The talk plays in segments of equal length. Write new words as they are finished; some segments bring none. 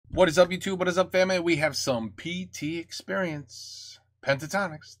What is up, YouTube? What is up, family? We have some PT Experience.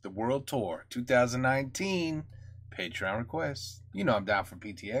 Pentatonix, the World Tour 2019. Patreon request. You know I'm down for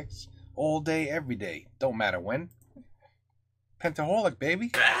PTX. All day, every day. Don't matter when. Pentaholic, baby.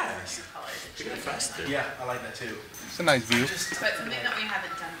 Fast. Faster. Yeah, I like that too. It's a nice view. But something that we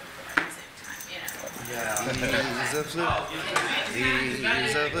haven't done before at the same time, you know. Yeah. He's a flute.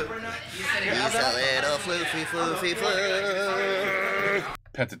 He's a flute. He's a little floofy, floofy, flute.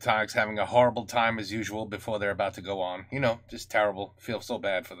 Pentatonix having a horrible time as usual before they're about to go on. You know, just terrible. Feel so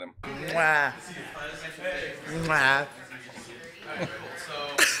bad for them. Mwah. Mwah.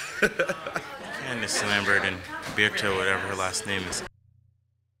 Candace Lambert and Birto, whatever her last name is.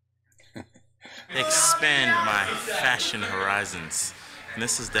 Expand my fashion horizons. And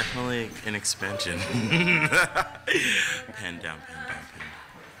this is definitely an expansion. Pen down, pen down, pen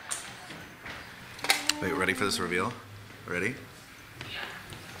down. Wait, ready for this reveal? Ready?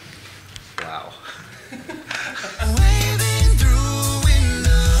 Wow. Waving through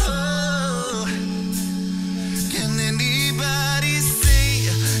window. Can anybody say,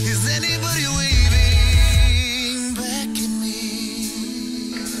 is anybody waving back at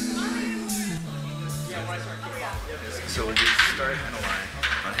me? So we start in a line.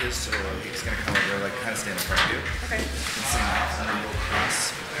 On his solo, he's gonna come over, like kind of stand in front of you. Okay. And sing off, and then we'll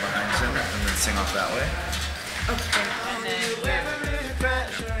cross behind him, and then sing off that way. Okay. And then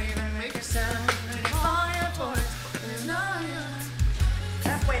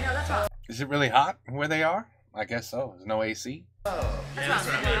wait, no, that's all. Is it really hot where they are? I guess so. There's no AC. Oh. When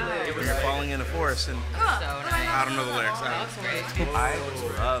you're falling in a forest and I don't know the lyrics. I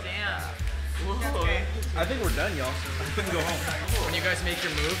love that. Okay. I think we're done, y'all. We can go home. When you guys make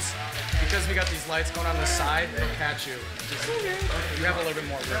your moves, because we got these lights going on the side, they'll catch you. Just, you have a little bit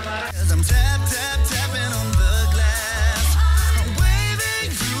more room. As I'm tap, tap, tapping on the glass, I'm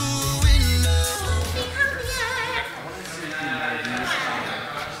waving through a window.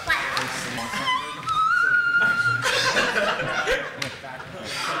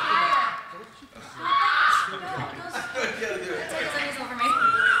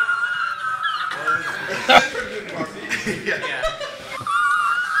 Yeah.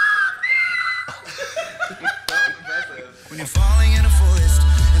 When you're falling in a forest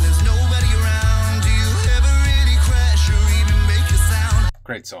and there's nobody around, do you ever really crash or even make a sound?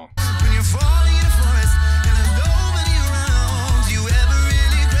 Great song. When you're falling in a forest and there's nobody around, do you ever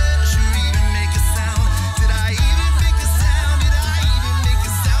really crash or even make a sound? Did I even make a sound? Did I even make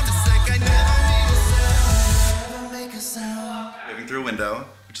a sound? It's like I never made a sound. Waving through a window,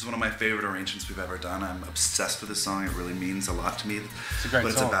 which is one of my favorite arrangements we've ever done. I'm obsessed with this song. It really means a lot to me. It's a great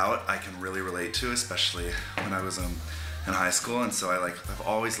what song. It's about, I can really relate to, especially when I was in high school. And so I've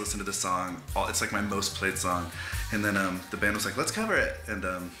always listened to this song. It's like my most played song. And then the band was like, let's cover it. And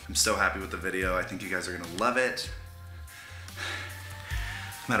I'm so happy with the video. I think you guys are gonna love it.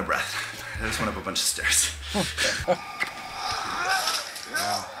 I'm out of breath. I just went up a bunch of stairs.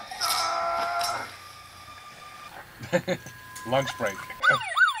 Wow. Lunch break.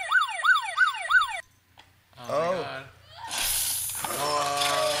 Oh. God.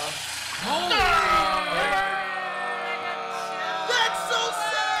 That's so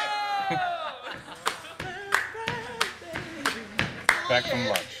sick! Back from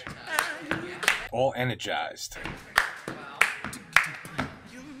lunch. All energized.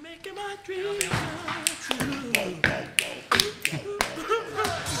 You're making my dreams come true.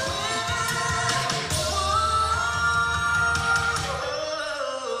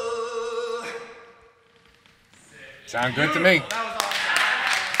 Sound good to me.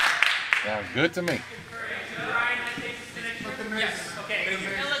 Sound good to me. Yes, okay.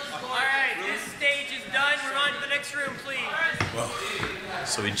 Alright, this stage is done. We're on to the next room, please. Well,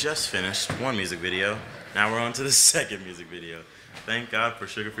 so we just finished one music video. Now we're on to the second music video. Thank God for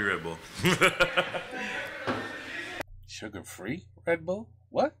sugar-free Red Bull. Sugar-free Red Bull?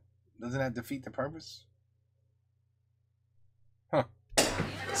 What? Doesn't that defeat the purpose? Huh.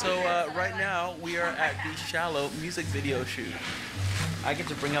 So right now we are at the Shallow music video shoot. I get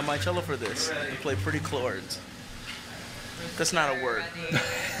to bring out my cello for this and play pretty chords. That's not a word.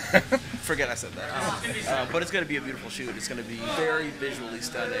 Forget I said that. But it's going to be a beautiful shoot. It's going to be very visually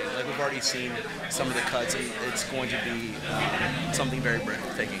stunning. Like we've already seen some of the cuts, and it's going to be something very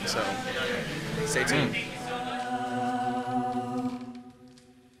breathtaking. So stay tuned.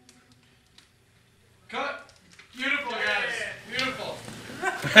 Cut. Beautiful, guys. Beautiful.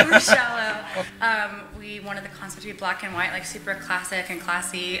 We're Shallow. We wanted the concept to be black and white, like super classic and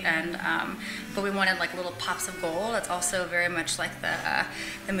classy, and but we wanted like little pops of gold. It's also very much like the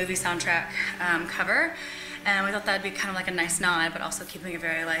movie soundtrack cover. and we thought that'd be kind of like a nice nod, but also keeping it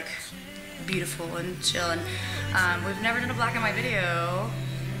very like beautiful and chill. And we've never done a black and white video.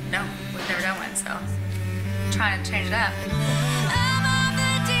 No, we've never done one, so trying to change it up.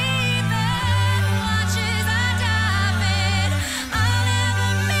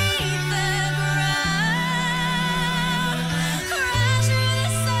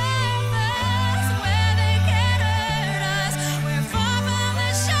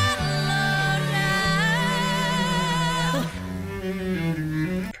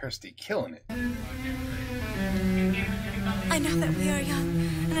 Kirsty killing it. I know that we are young,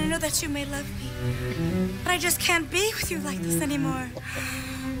 and I know that you may love me, but I just can't be with you like this anymore.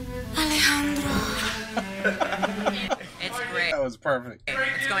 Alejandro. It's great. That was perfect.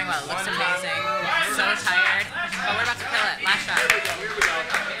 It's going well. It looks amazing. So tired, but we're about to kill it. Last shot.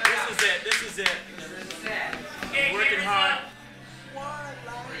 This is it. Working hard.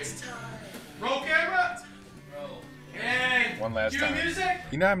 Roll camera. One last time.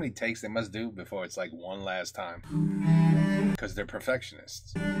 You know how many takes they must do before it's like one last time? Because they're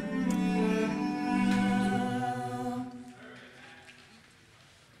perfectionists.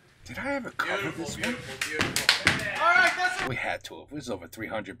 Did I ever cover this one? We had to have. It was over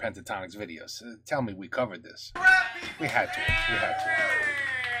 300 Pentatonix videos. Tell me we covered this. We had to have. We had to have.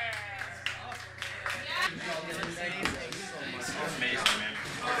 Amazing, man.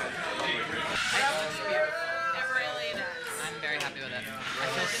 It really does. I'm very happy with it. I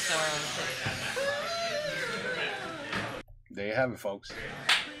feel so... There you have it, folks.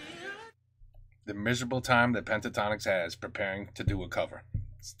 The miserable time that Pentatonix has preparing to do a cover.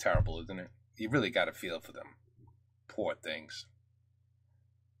 It's terrible, isn't it? You really got to feel for them. Poor things.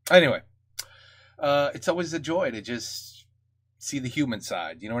 Anyway, it's always a joy to just see the human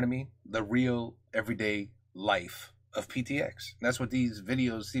side. You know what I mean? The real, everyday life of PTX. That's what these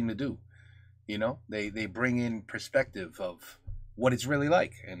videos seem to do. You know, they bring in perspective of what it's really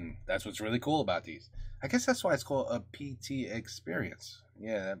like. And that's what's really cool about these. I guess that's why it's called a PT experience.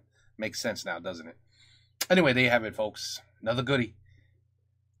 Yeah, that makes sense now, doesn't it? Anyway, there you have it, folks. Another goodie.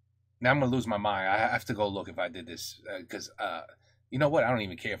 Now I'm going to lose my mind. I have to go look if I did this. Because, you know what? I don't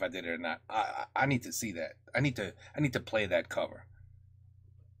even care if I did it or not. I need to see that. I need to play that cover.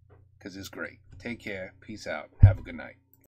 Because it's great. Take care. Peace out. Have a good night.